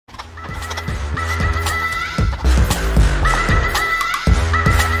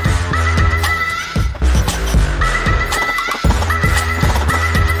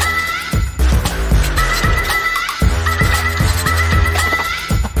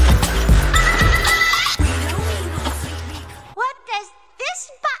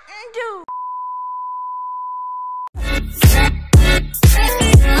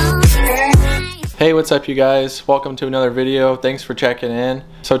Hey, what's up you guys? Welcome to another video. Thanks for checking in.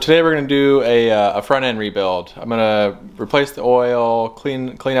 So today we're going to do a front end rebuild. I'm going to replace the oil,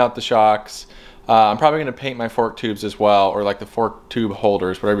 clean out the shocks. I'm probably going to paint my fork tubes as well, or like the fork tube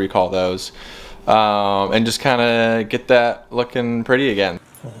holders, whatever you call those. And just kind of get that looking pretty again.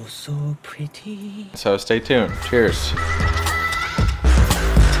 Oh, so pretty. So stay tuned. Cheers.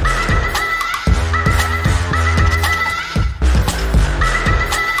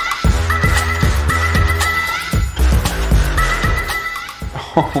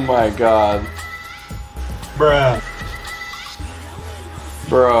 Oh my god. Bruh.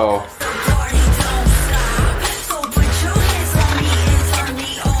 Bro.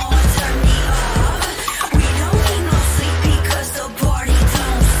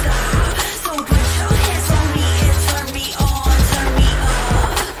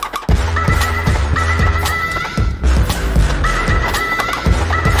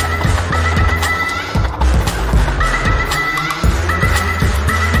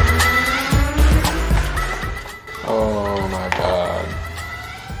 Oh my god.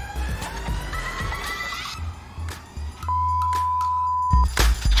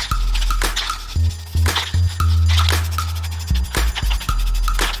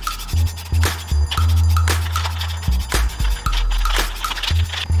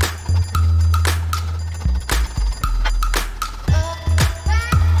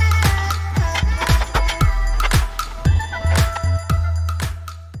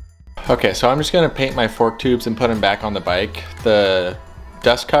 Okay, so I'm just gonna paint my fork tubes and put them back on the bike. The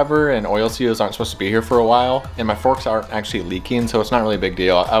dust cover and oil seals aren't supposed to be here for a while, and my forks aren't actually leaking, so it's not really a big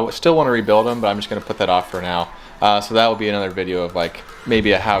deal. I still want to rebuild them, but I'm just gonna put that off for now. So that will be another video of like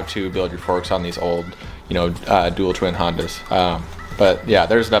maybe a how to build your forks on these old, dual twin Hondas. But yeah,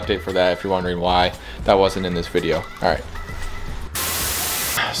 there's an update for that if you're wondering why that wasn't in this video. All right.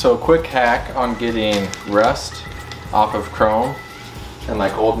 So a quick hack on getting rust off of chrome and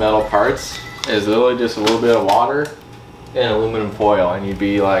like old metal parts is literally just a little bit of water and aluminum foil, and you'd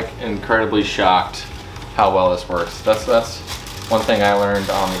be like incredibly shocked how well this works. That's one thing I learned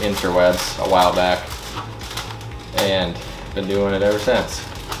on the interwebs a while back, and been doing it ever since.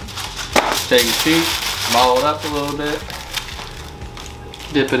 Take a sheet, ball it up a little bit,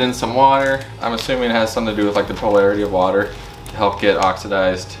 dip it in some water. I'm assuming it has something to do with like the polarity of water to help get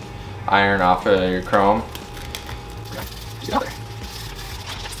oxidized iron off of your chrome.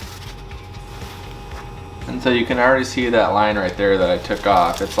 And so you can already see that line right there that I took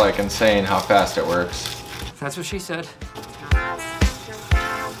off. It's like insane how fast it works. That's what she said.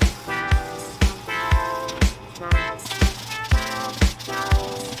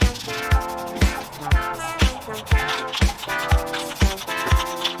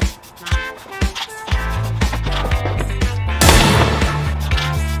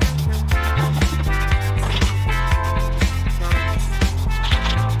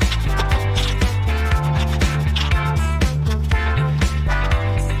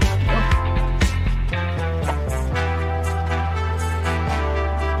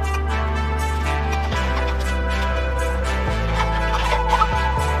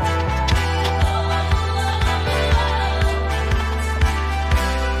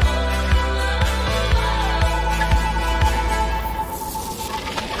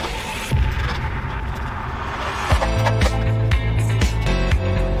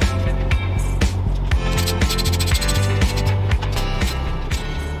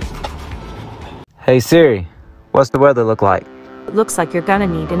 Hey Siri, what's the weather look like? It looks like you're gonna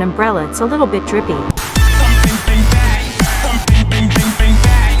need an umbrella. It's a little bit drippy.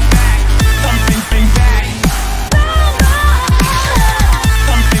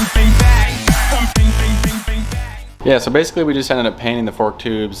 Yeah, so basically we just ended up painting the fork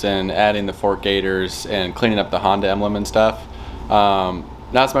tubes and adding the fork gaiters and cleaning up the Honda emblem and stuff.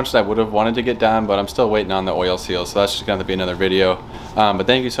 Not as much as I would have wanted to get done, but I'm still waiting on the oil seal, so that's just going to be another video. But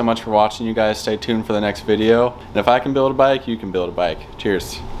thank you so much for watching, you guys. Stay tuned for the next video. And if I can build a bike, you can build a bike.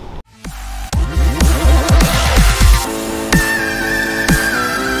 Cheers.